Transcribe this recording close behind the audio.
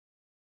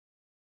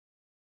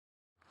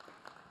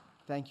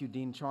Thank you,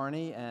 Dean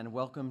Charney, and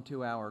welcome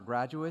to our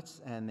graduates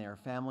and their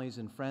families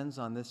and friends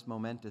on this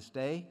momentous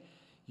day.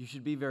 You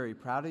should be very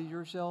proud of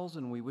yourselves,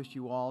 and we wish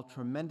you all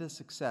tremendous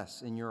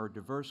success in your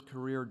diverse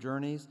career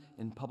journeys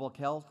in public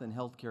health and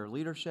healthcare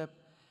leadership,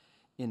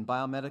 in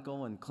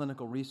biomedical and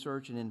clinical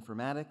research and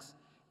informatics,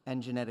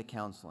 and genetic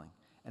counseling.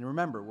 And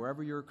remember,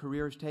 wherever your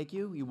careers take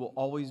you, you will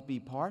always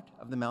be part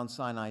of the Mount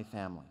Sinai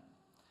family.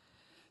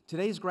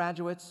 Today's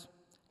graduates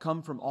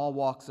come from all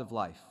walks of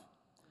life.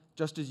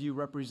 Just as you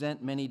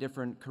represent many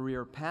different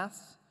career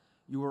paths,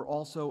 you are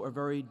also a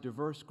very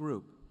diverse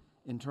group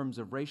in terms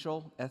of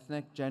racial,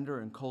 ethnic, gender,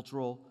 and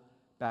cultural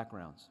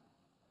backgrounds.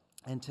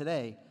 And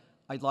today,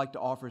 I'd like to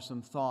offer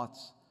some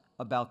thoughts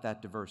about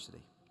that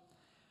diversity.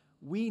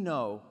 We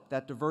know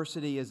that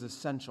diversity is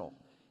essential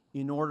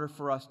in order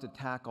for us to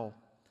tackle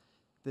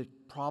the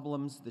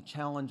problems, the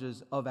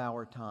challenges of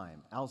our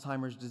time: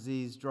 Alzheimer's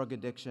disease, drug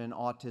addiction,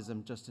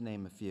 autism, just to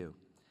name a few.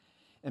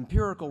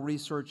 Empirical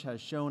research has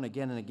shown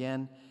again and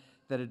again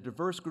that a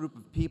diverse group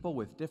of people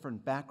with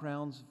different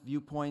backgrounds,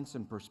 viewpoints,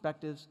 and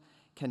perspectives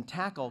can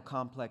tackle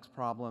complex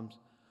problems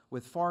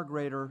with far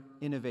greater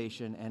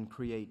innovation and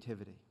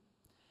creativity.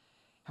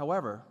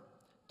 However,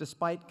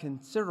 despite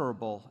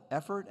considerable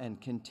effort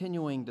and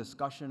continuing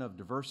discussion of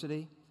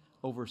diversity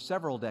over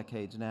several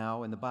decades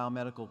now in the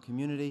biomedical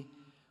community,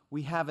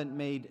 we haven't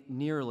made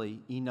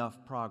nearly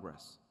enough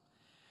progress.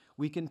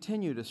 We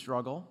continue to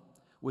struggle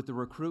with the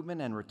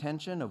recruitment and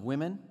retention of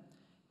women,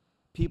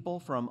 people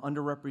from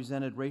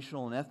underrepresented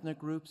racial and ethnic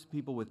groups,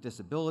 people with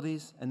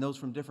disabilities, and those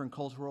from different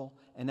cultural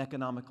and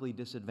economically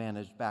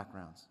disadvantaged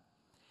backgrounds.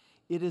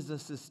 It is a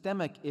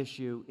systemic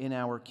issue in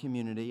our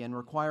community and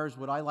requires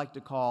what I like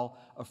to call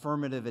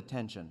affirmative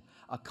attention,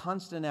 a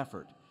constant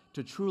effort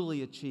to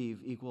truly achieve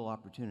equal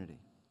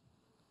opportunity.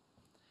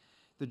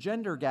 The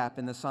gender gap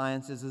in the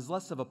sciences is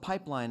less of a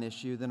pipeline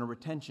issue than a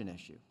retention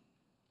issue.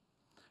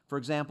 For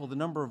example, the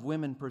number of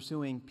women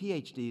pursuing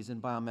PhDs in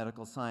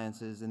biomedical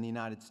sciences in the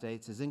United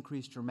States has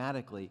increased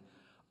dramatically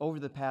over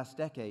the past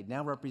decade,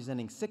 now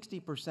representing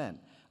 60%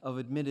 of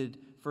admitted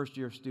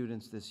first-year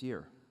students this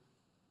year.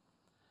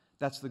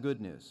 That's the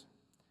good news.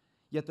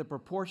 Yet the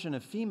proportion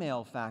of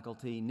female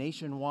faculty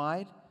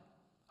nationwide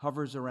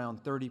hovers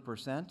around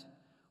 30%,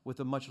 with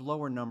a much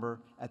lower number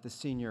at the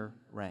senior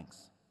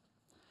ranks.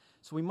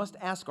 So we must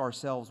ask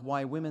ourselves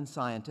why women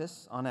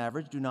scientists, on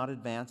average, do not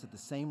advance at the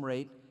same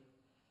rate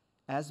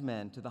as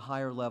men to the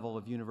higher level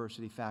of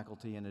university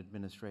faculty and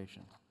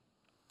administration.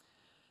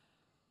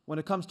 When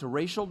it comes to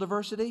racial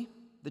diversity,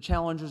 the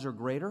challenges are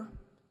greater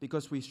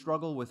because we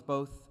struggle with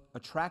both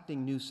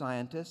attracting new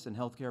scientists and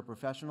healthcare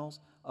professionals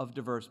of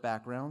diverse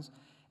backgrounds,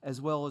 as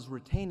well as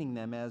retaining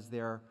them as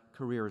their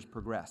careers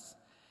progress.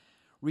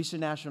 Recent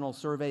national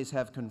surveys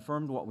have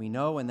confirmed what we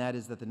know, and that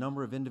is that the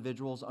number of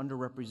individuals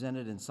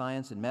underrepresented in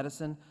science and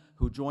medicine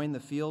who join the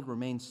field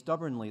remains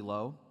stubbornly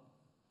low,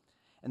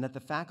 and that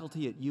the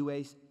faculty at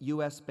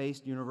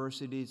US-based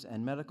universities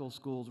and medical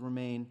schools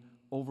remain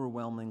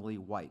overwhelmingly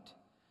white.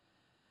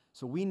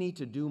 So we need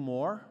to do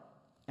more,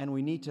 and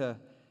we need to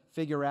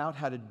figure out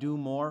how to do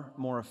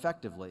more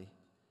effectively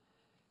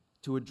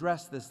to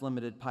address this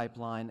limited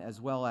pipeline, as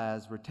well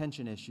as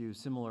retention issues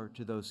similar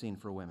to those seen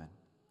for women.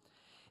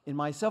 In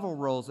my several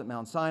roles at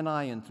Mount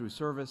Sinai and through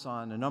service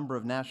on a number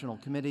of national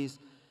committees,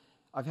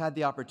 I've had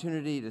the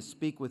opportunity to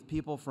speak with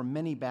people from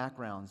many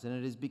backgrounds, and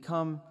it has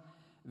become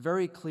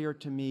very clear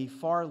to me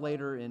far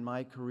later in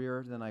my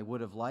career than I would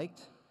have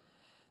liked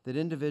that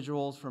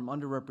individuals from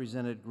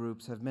underrepresented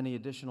groups have many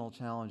additional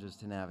challenges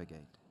to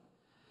navigate.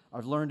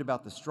 I've learned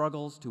about the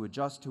struggles to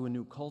adjust to a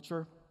new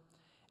culture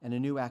and a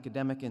new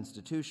academic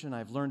institution.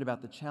 I've learned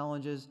about the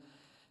challenges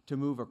to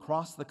move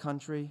across the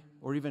country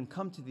or even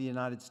come to the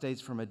United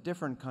States from a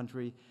different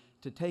country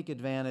to take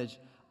advantage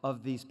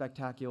of the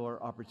spectacular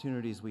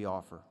opportunities we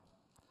offer.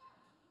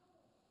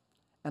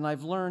 And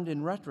I've learned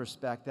in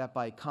retrospect that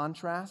by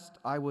contrast,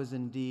 I was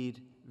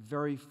indeed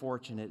very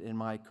fortunate in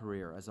my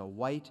career as a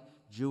white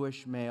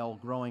Jewish male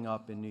growing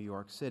up in New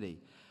York City.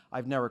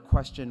 I've never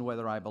questioned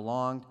whether I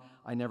belonged.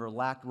 I never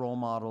lacked role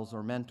models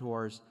or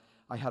mentors.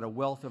 I had a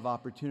wealth of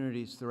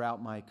opportunities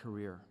throughout my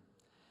career.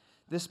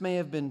 This may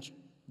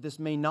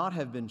not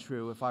have been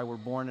true if I were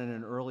born in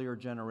an earlier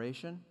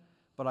generation,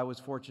 but I was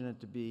fortunate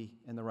to be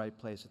in the right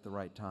place at the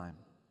right time.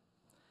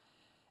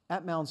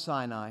 At Mount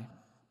Sinai,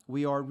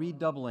 we are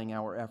redoubling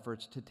our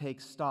efforts to take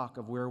stock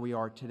of where we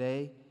are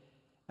today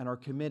and are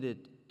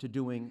committed to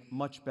doing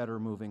much better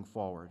moving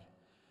forward.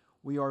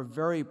 We are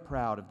very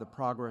proud of the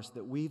progress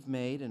that we've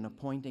made in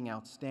appointing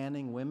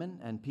outstanding women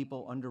and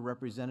people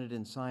underrepresented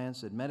in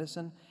science and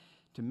medicine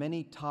to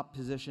many top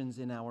positions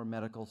in our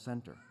medical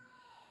center.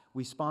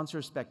 We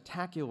sponsor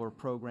spectacular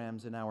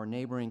programs in our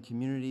neighboring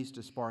communities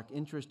to spark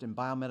interest in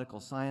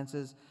biomedical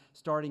sciences,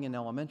 starting in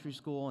elementary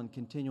school and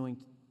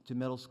continuing to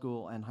middle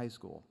school and high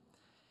school.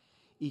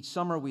 Each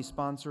summer, we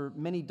sponsor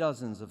many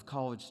dozens of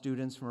college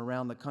students from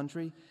around the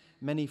country,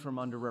 many from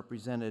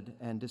underrepresented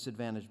and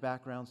disadvantaged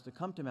backgrounds, to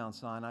come to Mount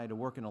Sinai to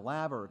work in a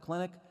lab or a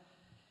clinic,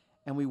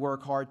 and we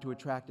work hard to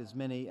attract as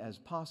many as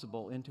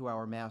possible into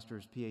our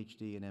master's,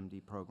 PhD, and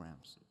MD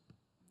programs.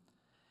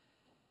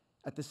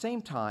 At the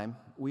same time,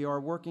 we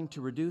are working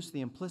to reduce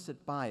the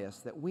implicit bias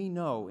that we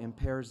know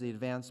impairs the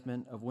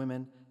advancement of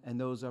women and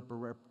those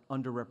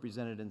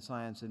underrepresented in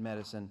science and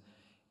medicine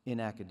in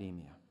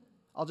academia.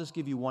 I'll just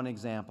give you one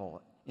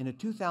example. In a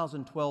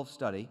 2012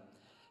 study,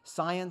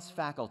 science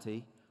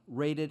faculty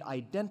rated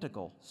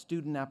identical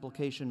student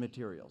application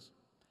materials.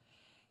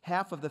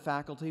 Half of the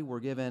faculty were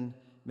given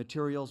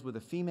materials with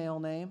a female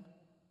name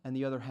and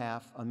the other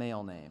half a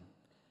male name.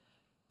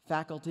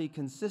 Faculty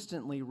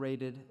consistently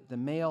rated the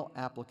male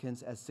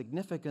applicants as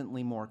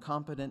significantly more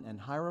competent and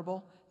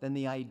hireable than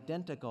the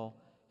identical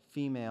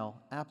female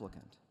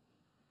applicant.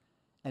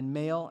 And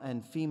male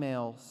and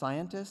female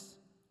scientists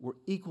were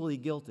equally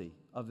guilty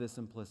of this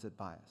implicit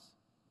bias.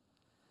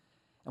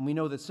 And we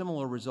know that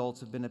similar results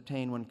have been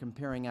obtained when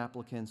comparing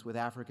applicants with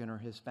African or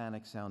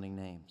Hispanic-sounding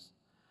names.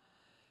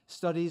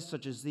 Studies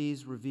such as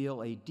these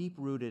reveal a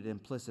deep-rooted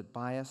implicit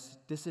bias,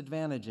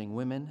 disadvantaging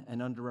women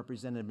and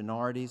underrepresented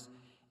minorities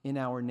in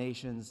our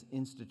nation's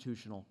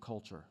institutional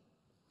culture.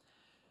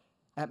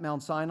 At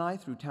Mount Sinai,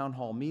 through town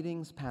hall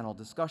meetings, panel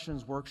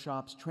discussions,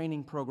 workshops,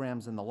 training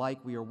programs, and the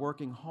like, we are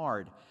working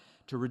hard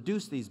to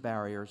reduce these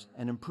barriers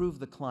and improve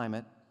the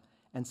climate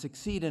and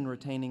succeed in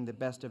retaining the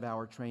best of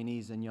our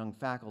trainees and young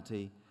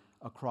faculty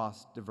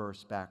across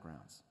diverse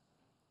backgrounds.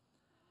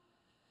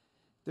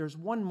 There's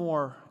one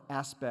more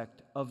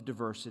aspect of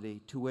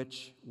diversity to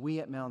which we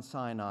at Mount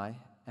Sinai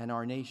and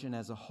our nation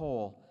as a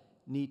whole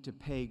need to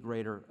pay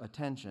greater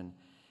attention,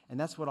 and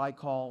that's what I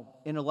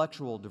call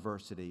intellectual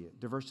diversity,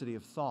 diversity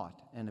of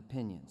thought and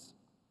opinions.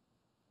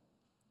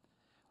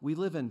 We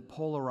live in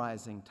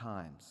polarizing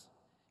times.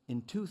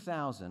 In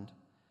 2000,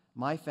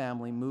 my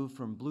family moved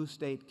from blue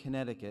state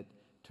Connecticut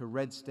to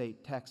red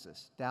state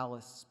Texas,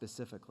 Dallas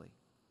specifically.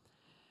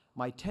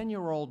 My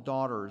 10-year-old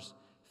daughter's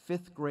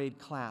 5th grade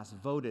class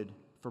voted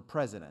for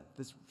president.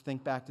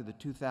 Think back to the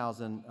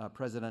 2000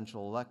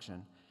 presidential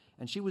election.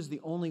 And she was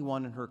the only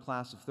one in her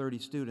class of 30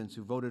 students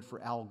who voted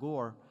for Al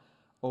Gore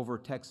over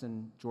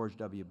Texan George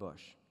W.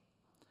 Bush.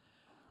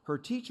 Her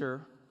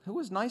teacher, who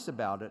was nice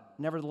about it,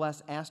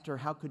 nevertheless asked her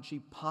how could she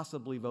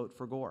possibly vote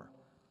for Gore.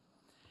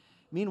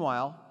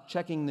 Meanwhile,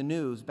 checking the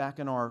news back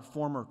in our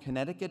former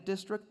Connecticut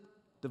district,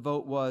 the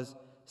vote was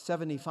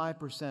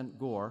 75%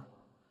 Gore,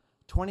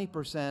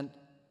 20%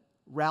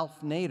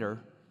 Ralph Nader,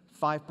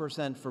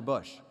 5% for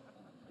Bush.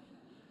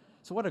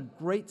 So what a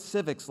great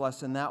civics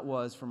lesson that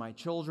was for my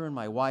children,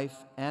 my wife,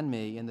 and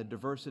me in the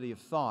diversity of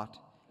thought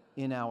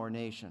in our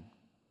nation.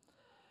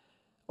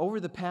 Over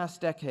the past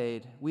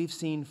decade, we've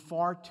seen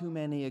far too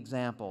many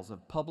examples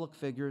of public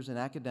figures and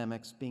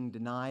academics being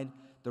denied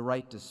the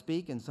right to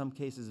speak, in some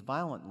cases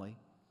violently,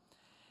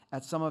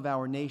 at some of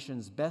our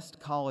nation's best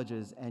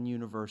colleges and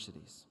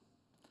universities.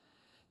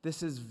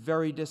 This is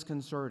very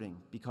disconcerting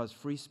because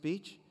free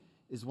speech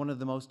is one of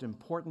the most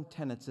important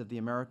tenets of the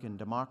American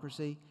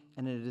democracy,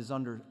 and it is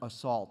under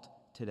assault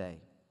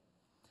today.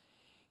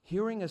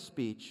 Hearing a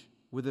speech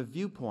with a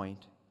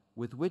viewpoint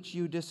with which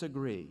you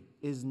disagree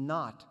is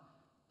not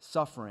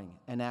suffering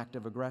an act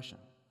of aggression.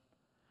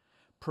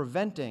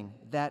 Preventing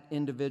that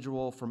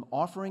individual from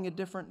offering a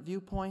different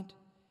viewpoint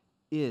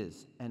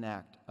is an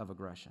act of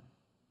aggression.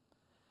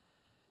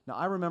 Now,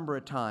 I remember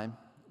a time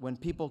when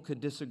people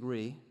could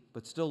disagree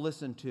but still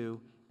listen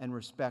to and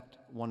respect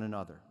one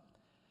another.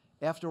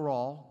 After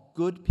all,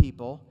 good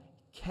people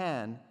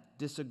can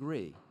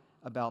disagree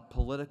about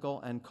political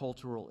and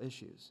cultural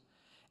issues,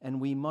 and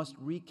we must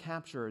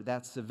recapture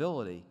that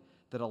civility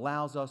that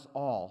allows us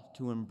all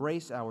to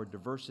embrace our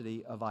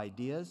diversity of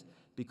ideas,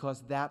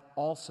 because that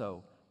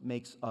also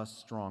makes us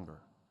stronger.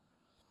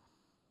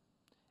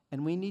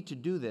 And we need to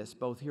do this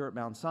both here at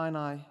Mount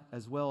Sinai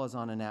as well as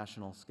on a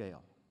national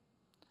scale.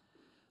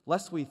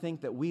 Lest we think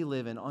that we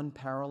live in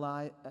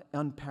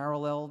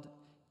unparalleled,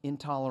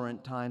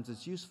 intolerant times,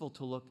 it's useful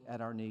to look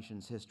at our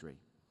nation's history.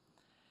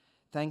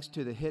 Thanks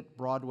to the hit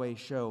Broadway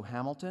show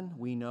Hamilton,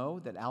 we know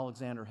that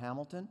Alexander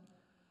Hamilton,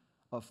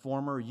 a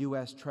former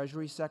U.S.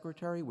 Treasury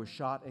Secretary, was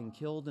shot and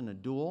killed in a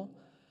duel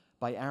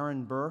by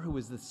Aaron Burr, who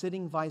was the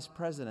sitting Vice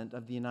President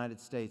of the United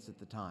States at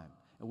the time.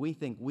 And we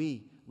think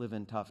we live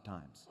in tough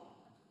times.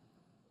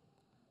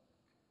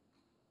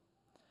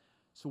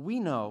 So we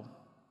know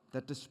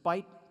that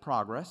despite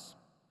progress,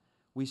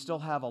 we still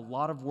have a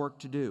lot of work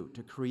to do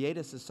to create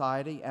a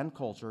society and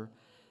culture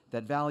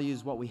that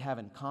values what we have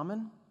in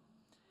common,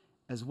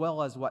 as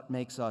well as what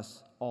makes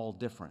us all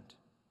different.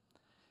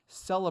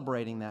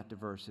 Celebrating that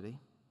diversity,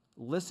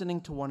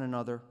 listening to one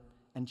another,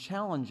 and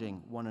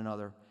challenging one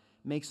another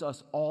makes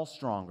us all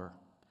stronger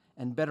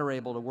and better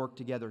able to work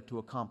together to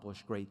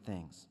accomplish great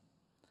things.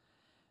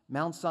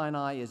 Mount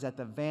Sinai is at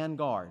the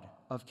vanguard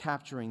of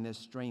capturing this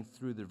strength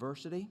through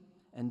diversity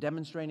and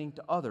demonstrating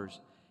to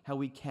others how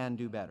we can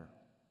do better.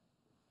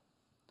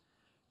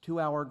 To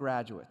our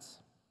graduates,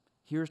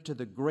 here's to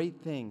the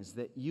great things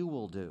that you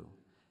will do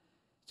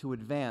to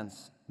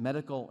advance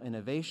medical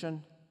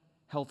innovation,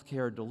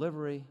 healthcare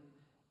delivery,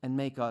 and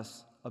make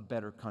us a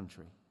better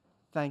country.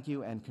 Thank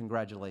you and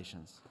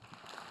congratulations.